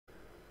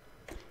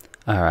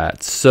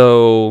Alright,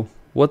 so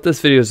what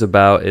this video is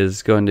about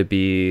is going to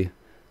be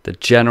the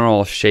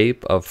general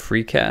shape of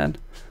FreeCAD.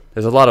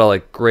 There's a lot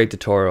of great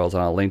tutorials,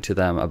 and I'll link to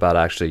them about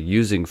actually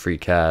using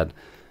FreeCAD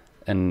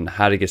and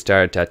how to get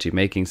started to actually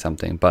making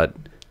something. But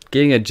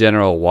getting a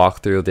general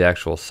walkthrough of the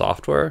actual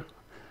software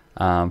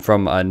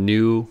from a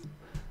new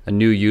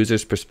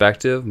user's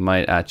perspective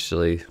might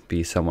actually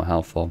be somewhat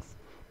helpful.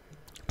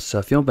 So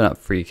if you open up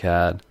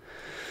FreeCAD,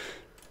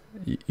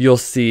 you'll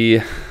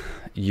see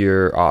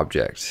your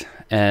object,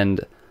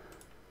 and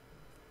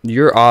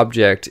your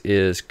object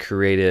is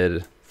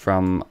created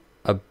from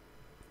a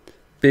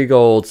big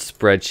old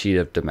spreadsheet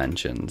of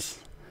dimensions.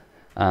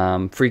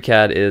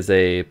 FreeCAD is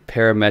a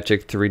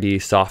parametric 3D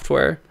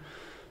software,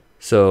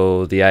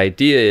 so the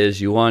idea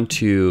is you want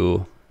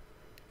to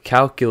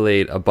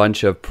calculate a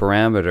bunch of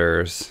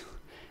parameters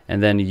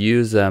and then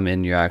use them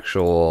in your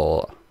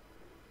actual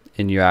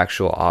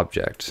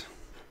object.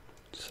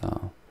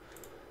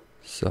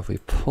 So if we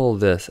pull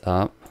this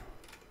up,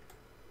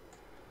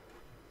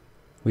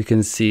 we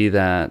can see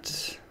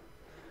that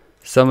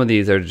some of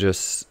these are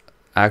just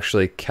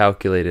actually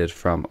calculated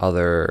from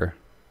other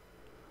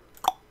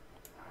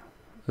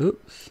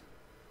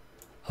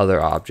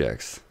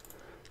objects.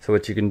 So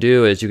what you can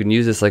do is you can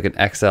use this like an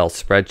Excel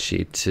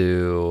spreadsheet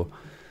to,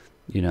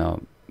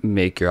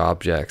 make your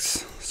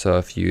objects. So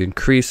if you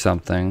increase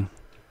something,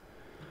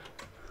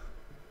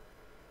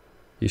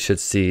 you should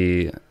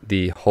see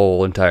the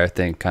whole entire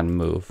thing kind of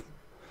move.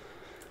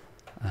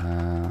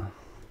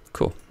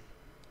 Cool.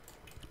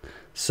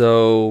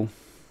 So,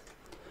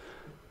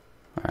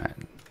 alright.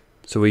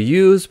 So we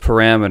use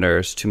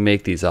parameters to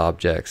make these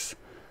objects,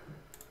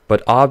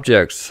 but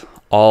objects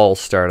all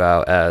start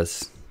out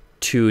as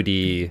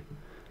 2D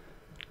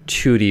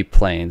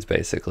planes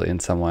basically in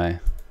some way.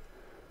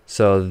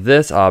 So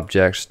this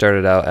object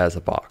started out as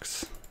a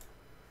box.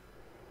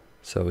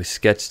 So we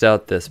sketched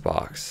out this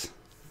box.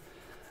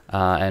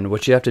 And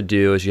what you have to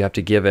do is you have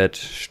to give it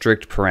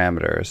strict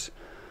parameters.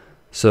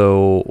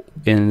 So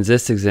in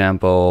this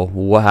example,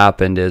 what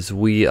happened is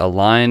we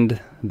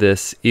aligned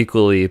this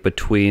equally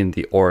between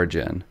the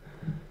origin.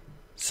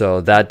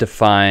 So that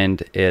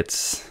defined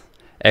its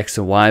X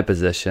and Y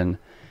position.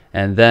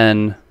 And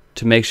then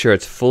to make sure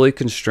it's fully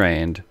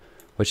constrained,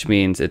 which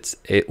means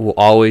it will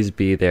always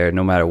be there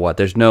no matter what.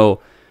 There's no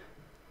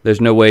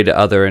way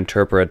to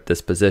interpret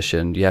this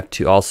position. You have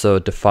to also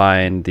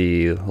define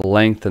the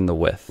length and the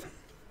width.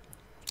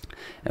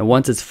 And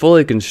once it's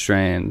fully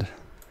constrained,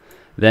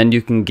 then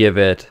you can give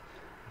it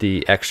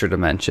the extra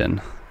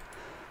dimension.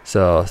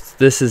 So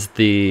this is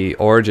the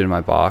origin of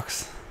my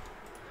box,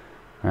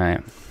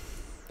 right?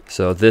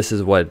 So this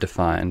is what it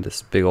defined,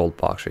 this big old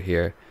box right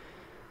here.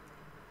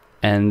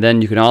 And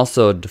then you can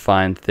also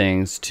define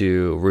things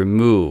to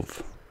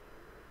remove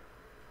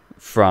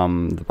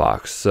from the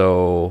box.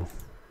 So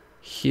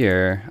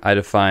here I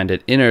defined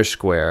an inner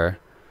square,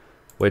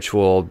 which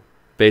will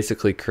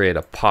basically create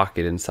a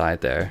pocket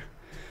inside there.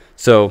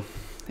 So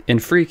in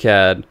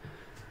FreeCAD,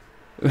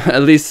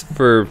 at least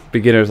for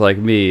beginners like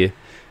me,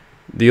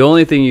 the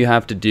only thing you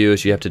have to do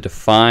is you have to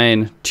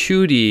define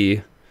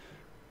 2D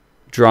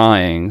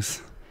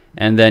drawings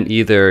and then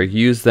either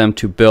use them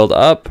to build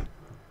up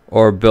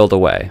or build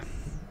away.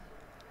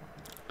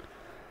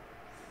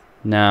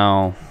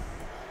 Now,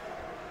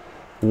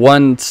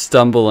 one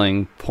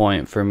stumbling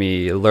point for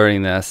me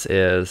learning this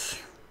is,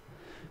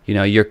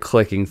 you're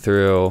clicking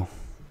through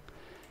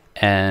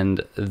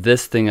and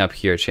this thing up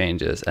here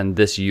changes and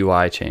this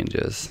UI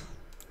changes.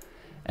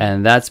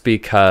 And that's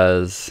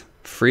because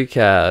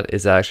FreeCAD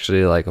is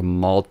actually like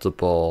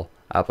multiple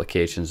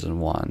applications in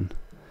one.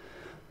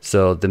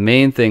 So the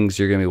main things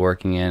you're going to be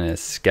working in is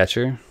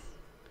Sketcher,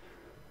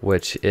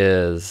 which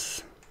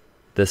is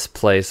this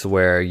place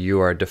where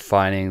you are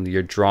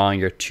you're drawing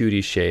your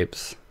 2D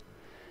shapes.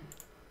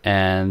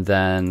 And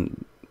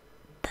then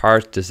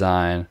Part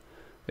Design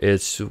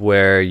is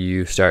where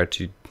you start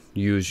to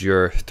use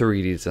your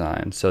 3D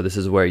design. So this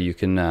is where you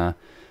can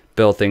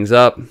build things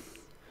up,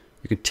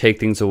 you can take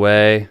things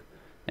away,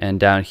 and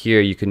down here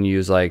you can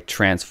use like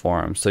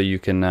transform. So you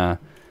can,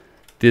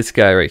 this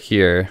guy right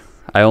here,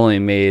 I only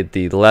made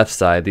the left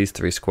side, these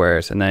 3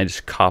 squares, and then I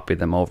just copied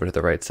them over to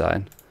the right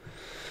side.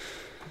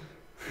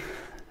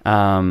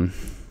 But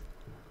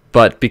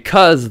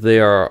because they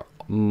are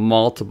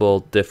multiple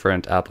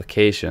different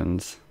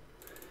applications,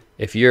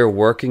 if you're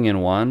working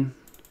in one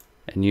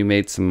and you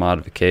made some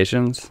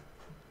modifications,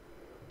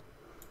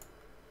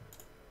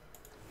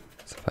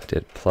 so if I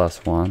did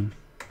 +1,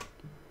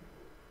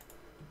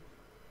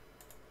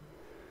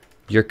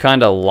 you're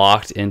kind of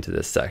locked into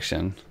this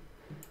section,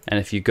 and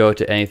if you go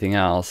to anything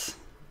else,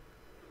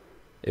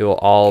 it will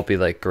all be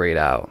like grayed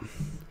out, and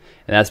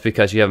that's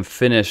because you haven't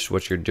finished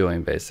what you're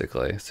doing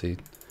basically. So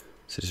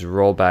just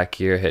roll back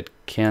here, hit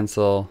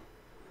cancel,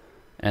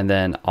 and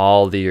then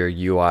all your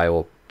UI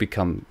will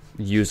become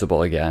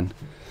usable again.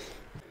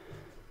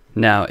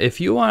 Now if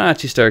you want to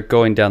actually start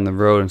going down the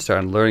road and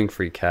start learning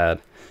FreeCAD,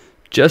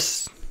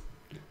 just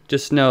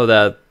know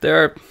that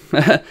there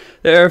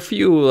are a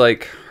few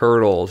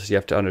hurdles you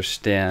have to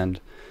understand.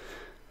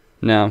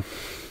 Now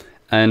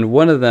And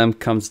one of them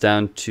comes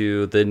down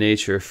to the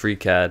nature of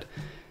FreeCAD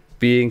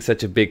being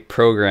such a big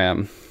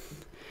program.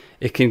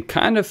 It can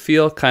kind of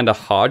feel kind of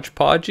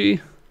hodgepodgey.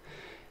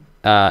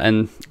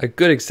 And a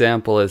good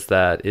example is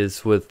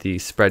with the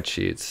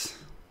spreadsheets.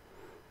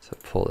 So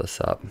pull this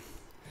up.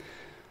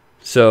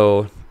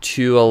 So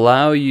to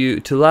allow you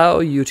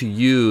to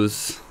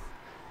use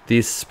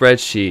these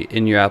spreadsheet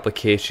in your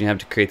application, you have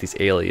to create these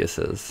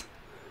aliases.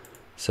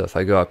 So if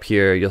I go up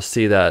here, you'll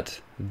see that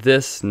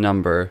this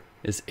number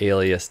is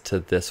alias to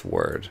this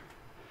word.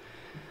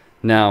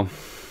 Now,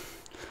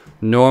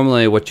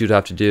 normally what you'd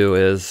have to do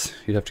is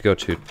you'd have to go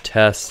to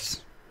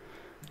tests,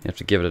 you have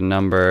to give it a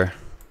number.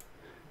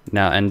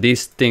 Now, and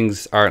these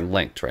things aren't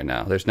linked right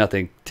now. There's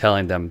nothing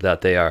telling them that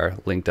they are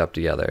linked up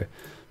together.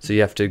 So you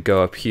have to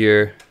go up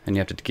here and you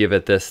have to give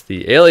it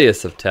the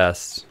alias of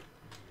test.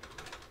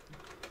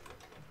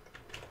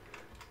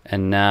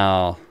 And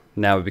now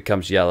it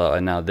becomes yellow,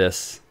 and now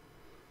this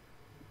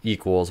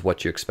equals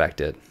what you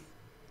expected.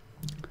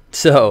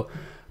 So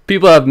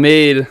people have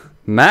made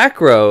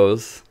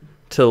macros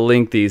to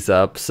link these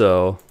up.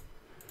 So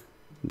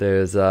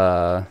there's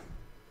a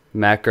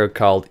macro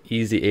called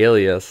easy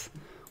alias,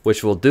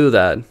 which will do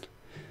that.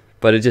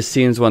 But it just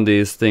seems one of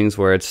these things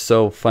where it's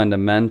so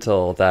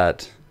fundamental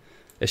that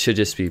it should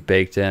just be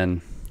baked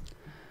in.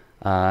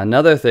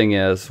 Another thing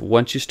is,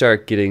 once you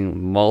start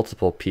getting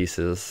multiple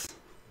pieces,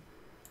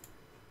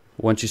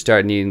 once you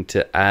start needing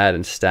to add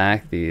and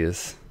stack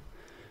these,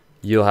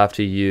 you'll have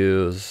to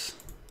use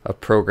a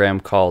program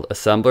called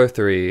Assembler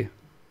 3,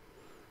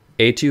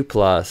 A2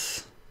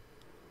 Plus,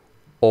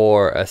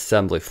 or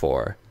Assembly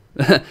 4.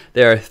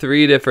 There are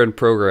 3 different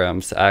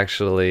programs to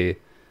actually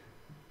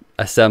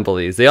assemble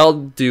these. They all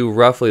do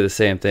roughly the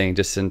same thing,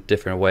 just in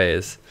different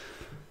ways.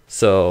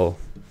 So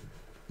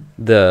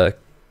the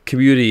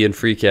community in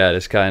FreeCAD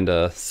is kind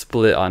of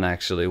split on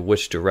actually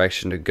which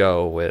direction to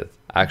go with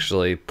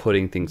actually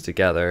putting things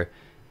together.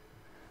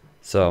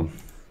 So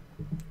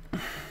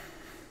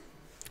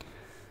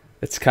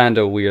it's kind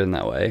of weird in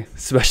that way,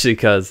 especially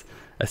because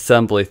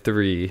Assembly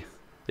 3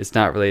 is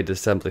not related to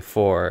Assembly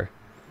 4.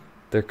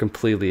 They're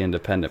completely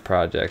independent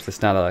projects.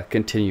 It's not a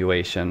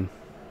continuation.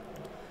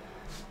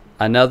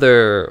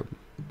 Another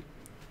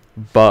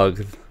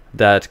bug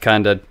that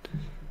kind of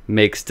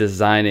makes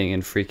designing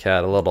in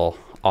FreeCAD a little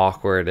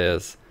awkward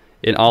is,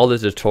 in all the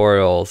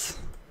tutorials,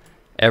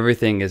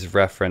 everything is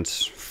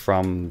referenced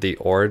from the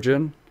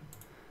origin,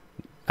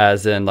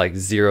 as in like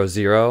 0,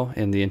 0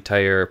 in the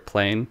entire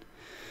plane.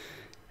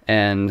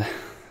 And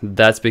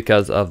that's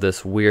because of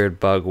this weird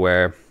bug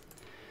where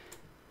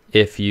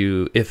if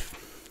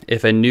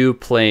a new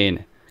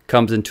plane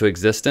comes into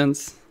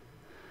existence,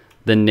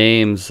 the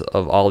names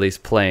of all these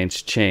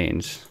planes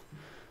change.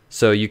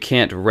 So you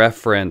can't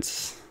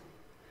reference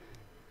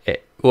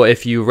well,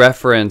 if you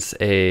reference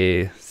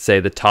say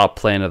the top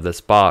plane of this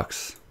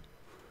box,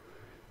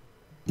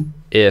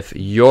 if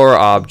your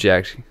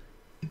object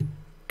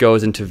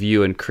goes into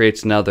view and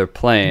creates another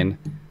plane,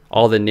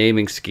 all the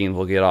naming schemes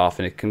will get off,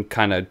 and it can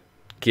kind of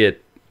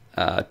get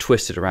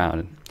twisted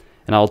around.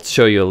 And I'll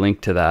show you a link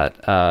to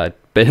that,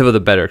 with a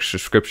better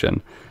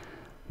description.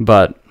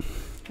 But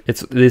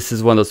this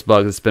is one of those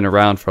bugs that's been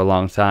around for a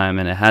long time,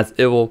 and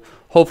it will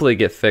hopefully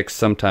get fixed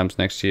sometimes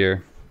next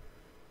year.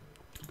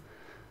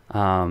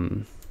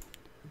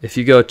 If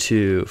you go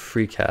to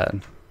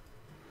FreeCAD,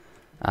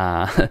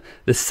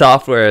 this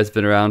software has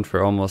been around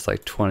for almost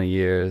like 20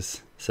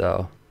 years.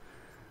 So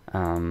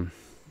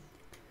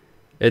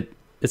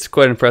it's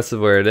quite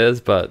impressive where it is,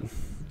 but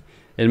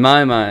in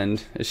my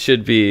mind, it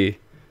should be,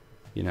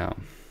 I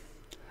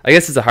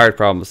guess it's a hard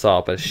problem to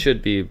solve, but it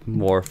should be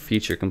more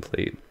feature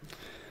complete.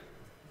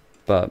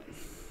 But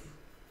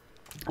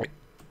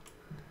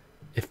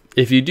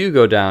if you do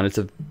go down,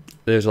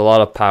 there's a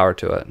lot of power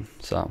to it.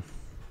 So,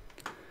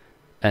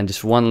 and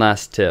just one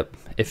last tip: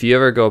 if you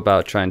ever go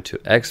about trying to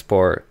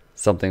export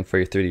something for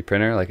your 3D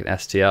printer, like an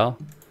STL,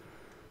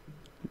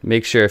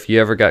 make sure if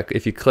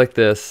you click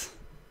this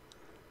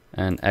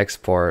and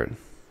export,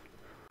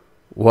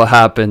 what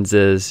happens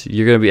is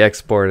you're going to be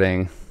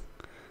exporting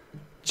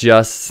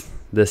just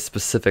this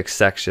specific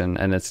section,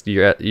 and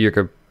your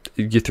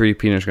 3D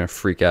printer is going to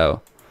freak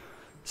out.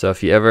 So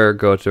if you ever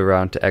go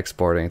around to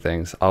exporting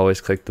things,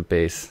 always click the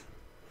base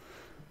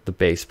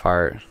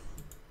part,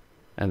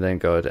 and then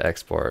go to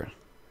export.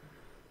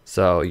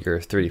 So your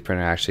 3D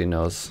printer actually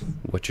knows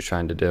what you're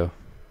trying to do.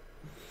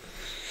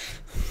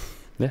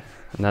 Yeah,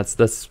 and that's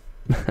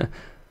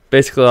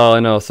basically all I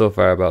know so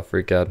far about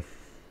FreeCAD.